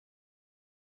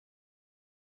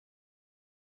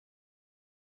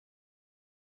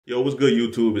Yo, what's good,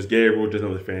 YouTube? It's Gary Rogers,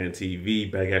 another Fan TV.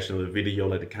 Back at you another video.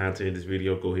 Like the content in this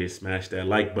video, go ahead, smash that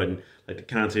like button. Like the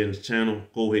content in this channel,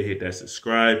 go ahead, hit that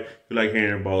subscribe. If you like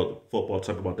hearing about football,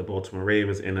 talk about the Baltimore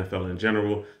Ravens, NFL in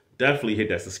general, definitely hit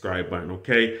that subscribe button,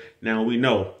 okay? Now, we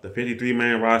know the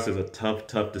 53-man roster is a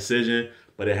tough decision,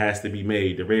 but it has to be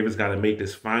made. The Ravens got to make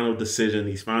this final decision,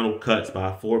 these final cuts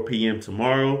by 4 p.m.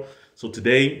 tomorrow. So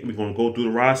today, we're going to go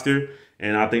through the roster,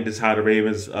 and I think this is how the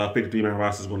Ravens 53-man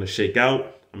roster is going to shake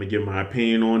out. I'm going to give my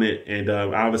opinion on it, and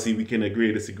obviously we can agree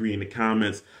or disagree in the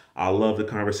comments. I love the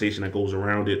conversation that goes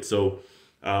around it. So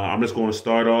I'm just going to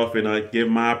start off and give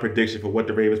my prediction for what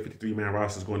the Ravens 53-man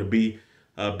roster is going to be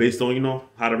based on,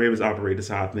 how the Ravens operate. This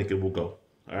is how I think it will go.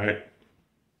 All right.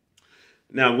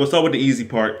 Now, we'll start with the easy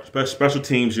part. Special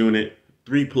teams unit,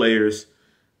 3 players,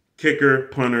 kicker,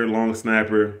 punter, long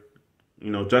snapper,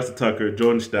 Justin Tucker,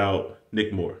 Jordan Stout,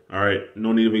 Nick Moore. All right.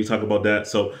 No need to really talk about that.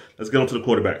 So let's get on to the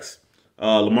quarterbacks.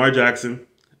 Lamar Jackson,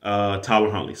 Tyler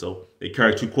Huntley. So they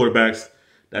carry 2 quarterbacks.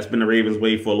 That's been the Ravens'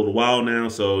 way for a little while now,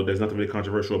 so there's nothing really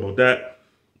controversial about that.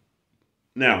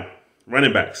 Now,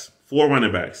 running backs. 4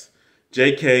 running backs.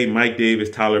 J.K., Mike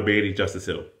Davis, Tyler Beatty, Justice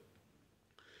Hill.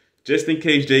 Just in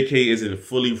case J.K. isn't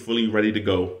fully ready to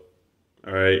go,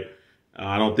 all right,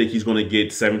 I don't think he's going to get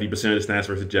 70% of the snaps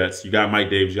versus Jets. You got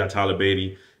Mike Davis, you got Tyler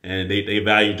Beatty, and they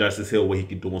value Justice Hill, what he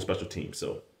can do on special teams.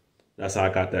 So that's how I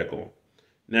got that going.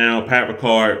 Now, Pat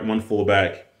Ricard, 1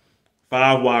 fullback,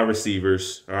 5 wide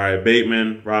receivers. All right,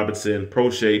 Bateman, Robinson,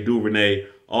 Prochet, Duvernay,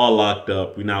 all locked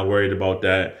up. We're not worried about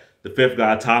that. The 5th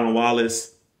guy, Tylan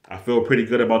Wallace, I feel pretty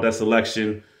good about that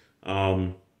selection.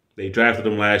 They drafted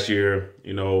him last year.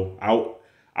 I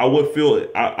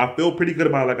feel pretty good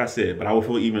about it, like I said, but I would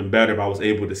feel even better if I was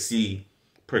able to see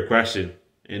progression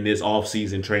in this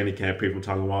offseason training camp period from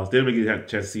Tylan Wallace. Didn't really get a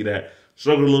chance to see that.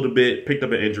 Struggled a little bit, picked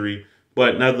up an injury,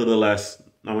 but nonetheless,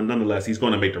 he's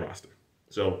going to make the roster.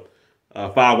 So,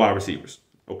 5 wide receivers,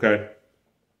 okay?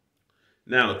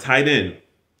 Now, tight end,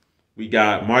 we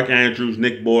got Mark Andrews,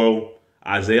 Nick Boyle,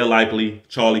 Isaiah Likely,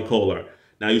 Charlie Kolar.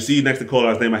 Now, you see next to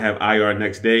Kolar's name, I have IR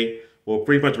next day. Well,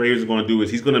 pretty much what the Ravens are going to do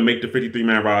is he's going to make the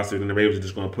 53-man roster, and the Ravens are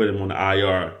just going to put him on the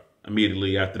IR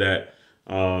immediately after that.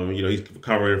 He's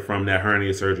recovering from that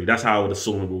hernia surgery. That's how I would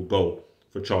assume it will go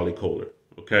for Charlie Kolar,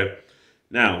 okay?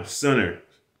 Now, center.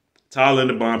 Tyler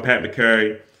Linderbaum, Pat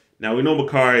McCurry. Now, we know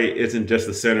McCurry isn't just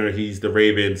a center. He's the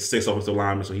Ravens' 6th offensive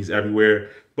lineman, so he's everywhere.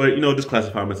 But, just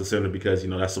classify him as a center because,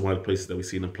 that's one of the places that we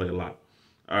see him play a lot.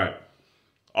 All right.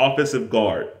 Offensive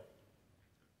guard.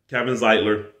 Kevin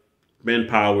Zeitler, Ben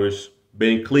Powers,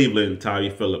 Ben Cleveland, Tyree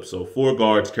Phillips. So 4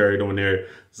 guards carried on there.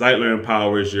 Zeitler and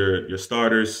Powers, your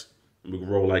starters. And we can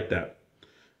roll like that.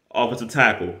 Offensive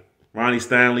tackle. Ronnie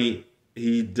Stanley,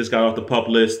 he just got off the PUP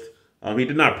list. He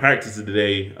did not practice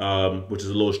today, which is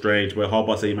a little strange, but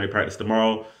Harbaugh said he might practice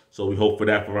tomorrow, so we hope for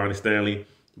that for Ronnie Stanley.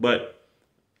 But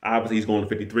obviously he's going to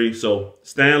 53. So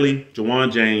Stanley,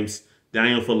 Jawan James,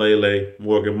 Daniel Falele,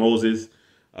 Morgan Moses.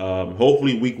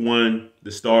 Hopefully week 1,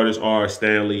 the starters are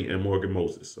Stanley and Morgan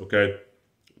Moses, okay?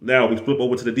 Now we flip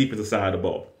over to the defensive side of the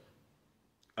ball.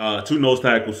 2 nose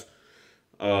tackles,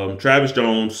 Travis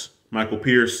Jones, Michael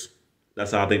Pierce.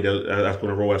 That's how I think that's going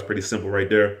to roll. That's pretty simple right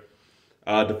there.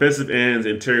 Defensive ends,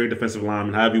 interior defensive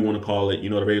linemen, however you want to call it.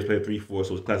 The Ravens play 3-4,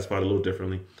 so it's classified a little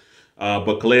differently.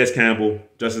 But Calais Campbell,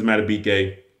 Justice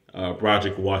Matabike,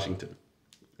 Broderick Washington.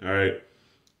 All right.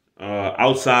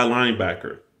 Outside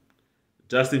linebacker,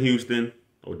 Justin Houston,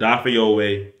 Odafe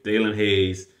Owe, Dalen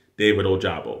Hayes, David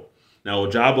Ojabo. Now,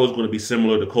 Ojabo is going to be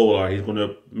similar to Kolar. He's going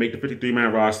to make the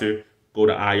 53-man roster, go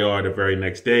to IR the very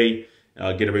next day,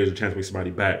 get the Ravens a chance to bring somebody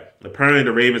back. Apparently,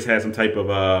 the Ravens had some type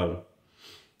of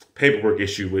paperwork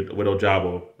issue with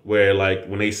Ojabo, where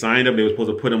when they signed him, they were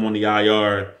supposed to put him on the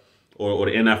IR or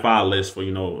the NFI list for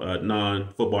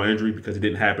non-football injury because it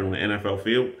didn't happen on the NFL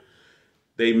field.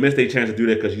 They missed their chance to do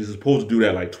that because you're supposed to do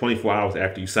that 24 hours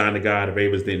after you sign the guy. The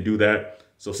Ravens didn't do that,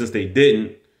 so since they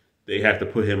didn't, they have to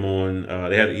put him on.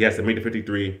 He has to make the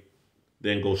 53,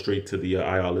 then go straight to the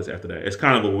IR list after that. It's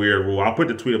kind of a weird rule. I'll put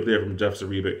the tweet up there from Jeff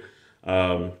Sarevic.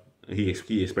 He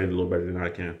explained it a little better than I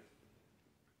can.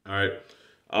 All right.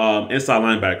 Inside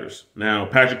linebackers. Now,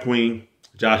 Patrick Queen,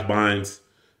 Josh Bynes,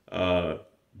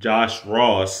 Josh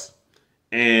Ross,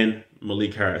 and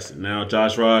Malik Harrison. Now,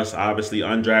 Josh Ross, obviously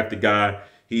undrafted guy.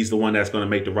 He's the one that's going to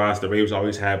make the roster. The Ravens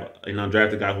always have an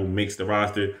undrafted guy who makes the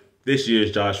roster. This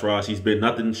year's Josh Ross. He's been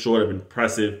nothing short of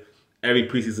impressive every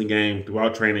preseason game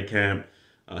throughout training camp.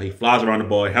 He flies around the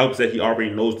ball. It helps that he already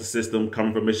knows the system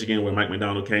coming from Michigan where Mike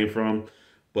McDonald came from.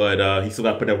 But he still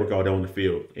got to put that work out there on the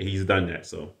field. And he's done that.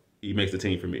 So he makes the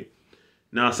team for me.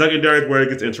 Now, secondary is where it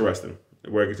gets interesting.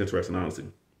 Honestly.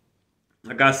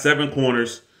 I got 7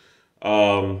 corners.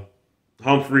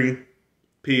 Humphrey,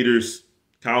 Peters,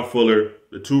 Kyle Fuller,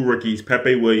 the 2 rookies,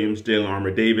 Pepe Williams, Jalen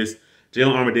Armour-Davis.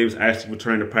 Jalen Armour-Davis actually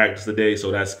returned to practice today,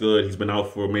 so that's good. He's been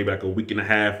out for maybe like a week and a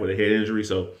half with a head injury,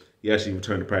 so he actually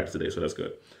returned to practice today, so that's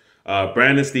good.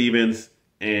 Brandon Stevens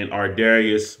and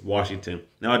Ardarius Washington.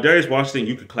 Now, Ardarius Washington,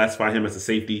 you could classify him as a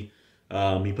safety.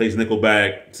 He plays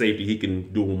nickelback safety. He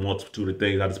can do a multitude of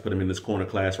things. I just put him in this corner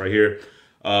class right here.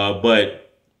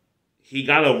 But he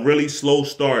got a really slow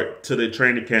start to the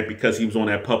training camp because he was on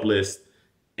that PUP list.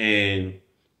 And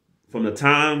from the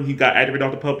time he got activated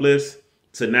off the PUP list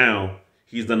to now,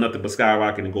 he's done nothing but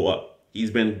skyrocket and go up.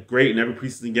 He's been great in every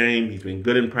preseason game. He's been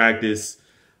good in practice.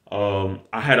 I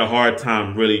had a hard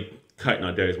time really cutting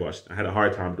out Darius Washington. I had a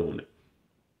hard time doing it.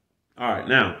 All right,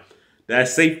 now, that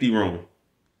safety room.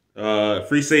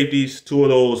 Free safeties, 2 of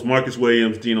those, Marcus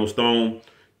Williams, Geno Stone.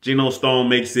 Geno Stone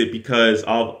makes it because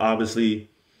obviously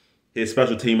his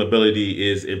special team ability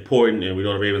is important, and we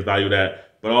know the Ravens value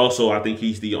that. But also, I think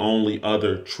he's the only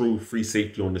other true free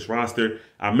safety on this roster.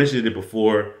 I mentioned it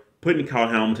before, putting Kyle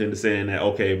Hamilton to saying that,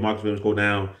 okay, if Marcus Williams go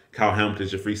down, Kyle Hamilton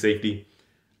is your free safety.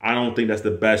 I don't think that's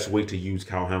the best way to use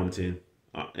Kyle Hamilton,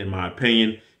 in my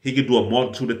opinion. He could do a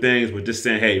multitude of things, but just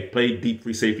saying, hey, play deep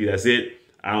free safety, that's it.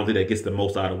 I don't think that gets the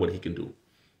most out of what he can do.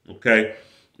 Okay?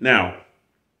 Now,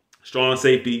 strong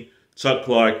safety, Chuck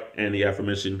Clark, and the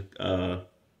aforementioned Kyle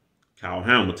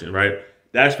Hamilton, right?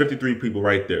 That's 53 people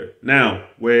right there. Now,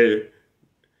 where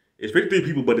it's 53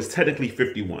 people, but it's technically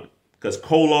 51 because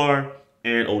Kolar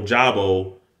and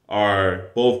Ojabo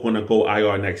are both going to go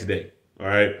IR next day, all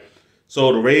right?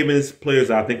 So the Ravens players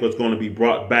I think was going to be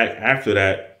brought back after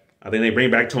that, I think they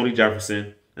bring back Tony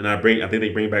Jefferson, and I think they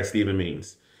bring back Steven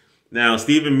Means. Now,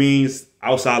 Steven Means,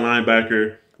 outside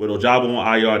linebacker, with Ojabo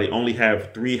on IR, they only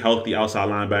have 3 healthy outside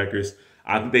linebackers.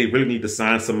 I think they really need to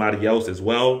sign somebody else as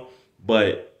well,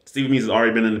 but Steven Means has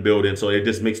already been in the building, so it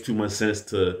just makes too much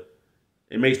sense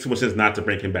not to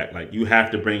bring him back. Like, you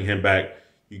have to bring him back.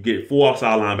 You get 4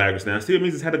 outside linebackers now. Steven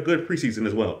Means has had a good preseason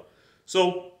as well.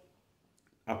 So,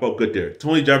 I felt good there.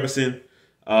 Tony Jefferson,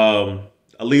 a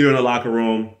leader in the locker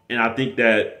room, and I think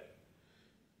that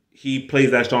he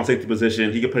plays that strong safety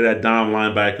position. He can play that dime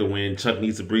linebacker when Chuck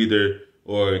needs a breather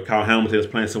or Kyle Hamilton is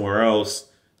playing somewhere else.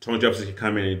 Tony Jefferson can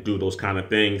come in and do those kind of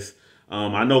things.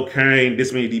 I know carrying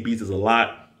this many DBs is a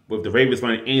lot, but if the Ravens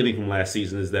learned anything from last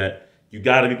season is that you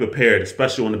got to be prepared,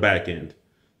 especially on the back end.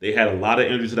 They had a lot of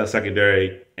injuries to that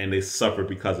secondary, and they suffered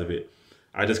because of it.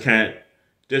 I just can't,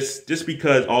 just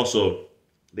because also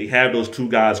they have those 2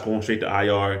 guys going straight to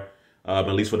IR, at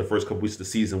least for the first couple weeks of the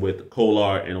season with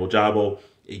Kolar and Ojabo.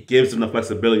 It gives them the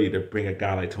flexibility to bring a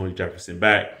guy like Tony Jefferson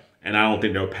back, and I don't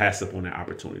think they'll pass up on that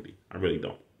opportunity. I really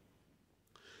don't.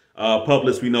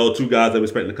 Publix, we know 2 guys that we're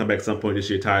expecting to come back at some point this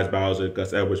year, Tyus Bowser,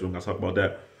 Gus Edwards. We're going to talk about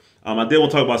that. I did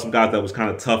want to talk about some guys that was kind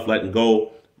of tough letting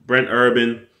go. Brent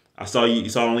Urban, I saw you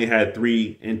saw only had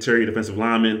 3 interior defensive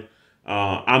linemen.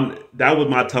 That was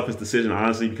my toughest decision,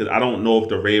 honestly, because I don't know if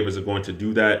the Ravens are going to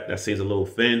do that. That seems a little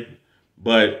thin.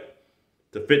 But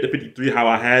to fit the 53 how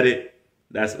I had it,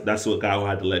 that's what guy who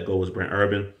I had to let go was Brent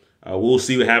Urban. We'll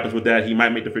see what happens with that. He might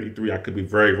make the 53. I could be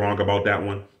very wrong about that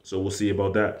one, so we'll see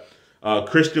about that.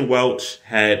 Christian Welch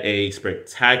had a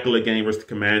spectacular game versus the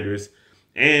Commanders,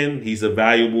 and he's a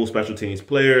valuable special teams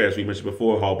player. As we mentioned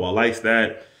before, Harbaugh likes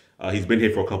that. He's been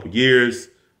here for a couple years.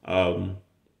 It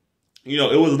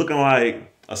was looking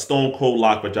like a stone cold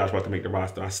lock for Josh Ross to make the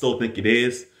roster. I still think it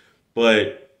is,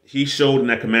 but he showed in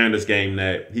that Commanders game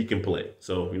that he can play.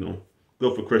 So,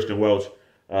 good for Christian Welch.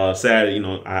 Sad,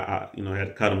 I had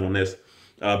to cut him on this.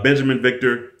 Benjamin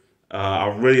Victor, I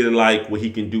really like what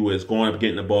he can do is going up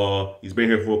getting the ball. He's been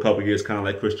here for a couple of years, kind of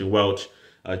like Christian Welch.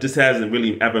 Just hasn't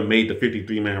really ever made the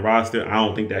 53-man roster. I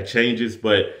don't think that changes,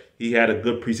 but he had a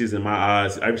good preseason in my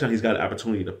eyes. Every time he's got an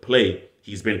opportunity to play,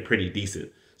 he's been pretty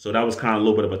decent. So that was kind of a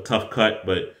little bit of a tough cut,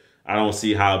 but I don't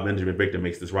see how Benjamin Victor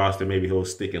makes this roster. Maybe he'll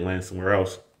stick and land somewhere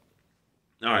else.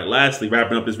 All right, lastly,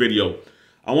 wrapping up this video,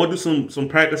 I want to do some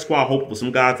practice squad hope for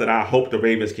some guys that I hope the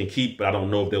Ravens can keep, but I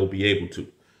don't know if they'll be able to.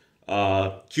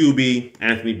 QB,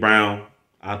 Anthony Brown,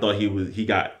 I thought he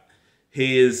got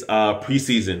his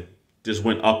preseason just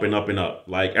went up and up and up.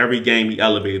 Like every game he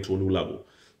elevated to a new level.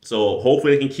 So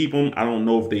hopefully they can keep him. I don't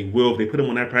know if they will. If they put him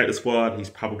on that practice squad, he's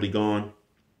probably gone.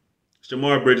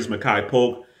 Shamar Bridges, Mekhi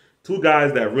Polk, 2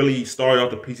 guys that really started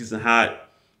off the preseason hot,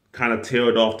 kind of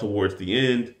tailed off towards the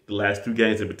end, the last 2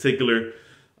 games in particular.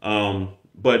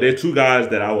 But they're 2 guys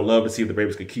that I would love to see if the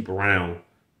Ravens could keep around,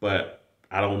 but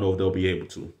I don't know if they'll be able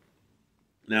to.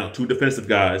 Now, 2 defensive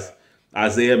guys,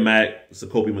 Isaiah Mack,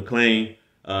 Zakoby McClain.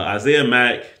 Isaiah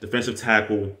Mack, defensive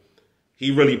tackle, he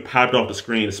really popped off the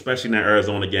screen, especially in that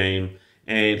Arizona game.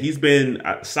 And he's been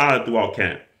solid throughout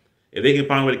camp. If they can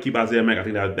find a way to keep Isaiah Mack, I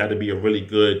think that'd be a really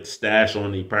good stash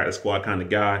on the practice squad kind of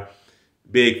guy.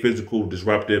 Big, physical,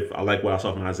 disruptive. I like what I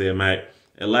saw from Isaiah Mack.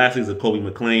 And lastly is a Kobe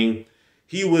McLean.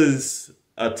 He was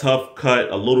a tough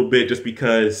cut a little bit just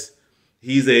because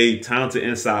he's a talented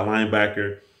inside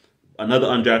linebacker. Another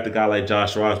undrafted guy like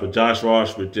Josh Ross, but Josh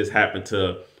Ross would just happen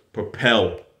to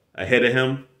propel ahead of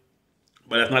him.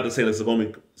 But that's not to say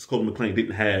that Kobe McLean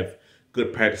didn't have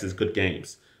good practices, good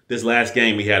games. This last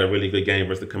game, he had a really good game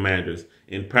versus the Commanders.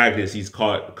 In practice, he's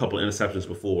caught a couple of interceptions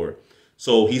before.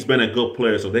 So he's been a good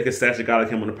player. So if they can stash a guy like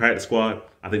him on the practice squad,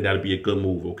 I think that'd be a good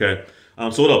move, okay?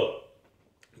 So look,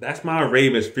 that's my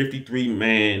Ravens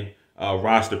 53-man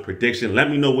roster prediction. Let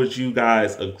me know what you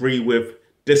guys agree with,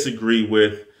 disagree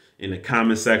with in the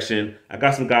comment section. I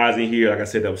got some guys in here, like I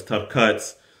said, that was tough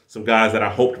cuts. Some guys that I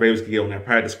hope the Ravens can get on that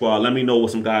practice squad. Let me know what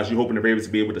some guys you're hoping the Ravens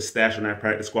to be able to stash on that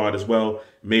practice squad as well.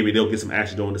 Maybe they'll get some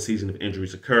action during the season if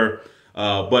injuries occur.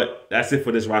 But that's it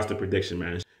for this roster prediction,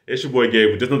 man. It's your boy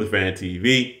Gabe with Just Another Fan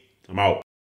TV. I'm out.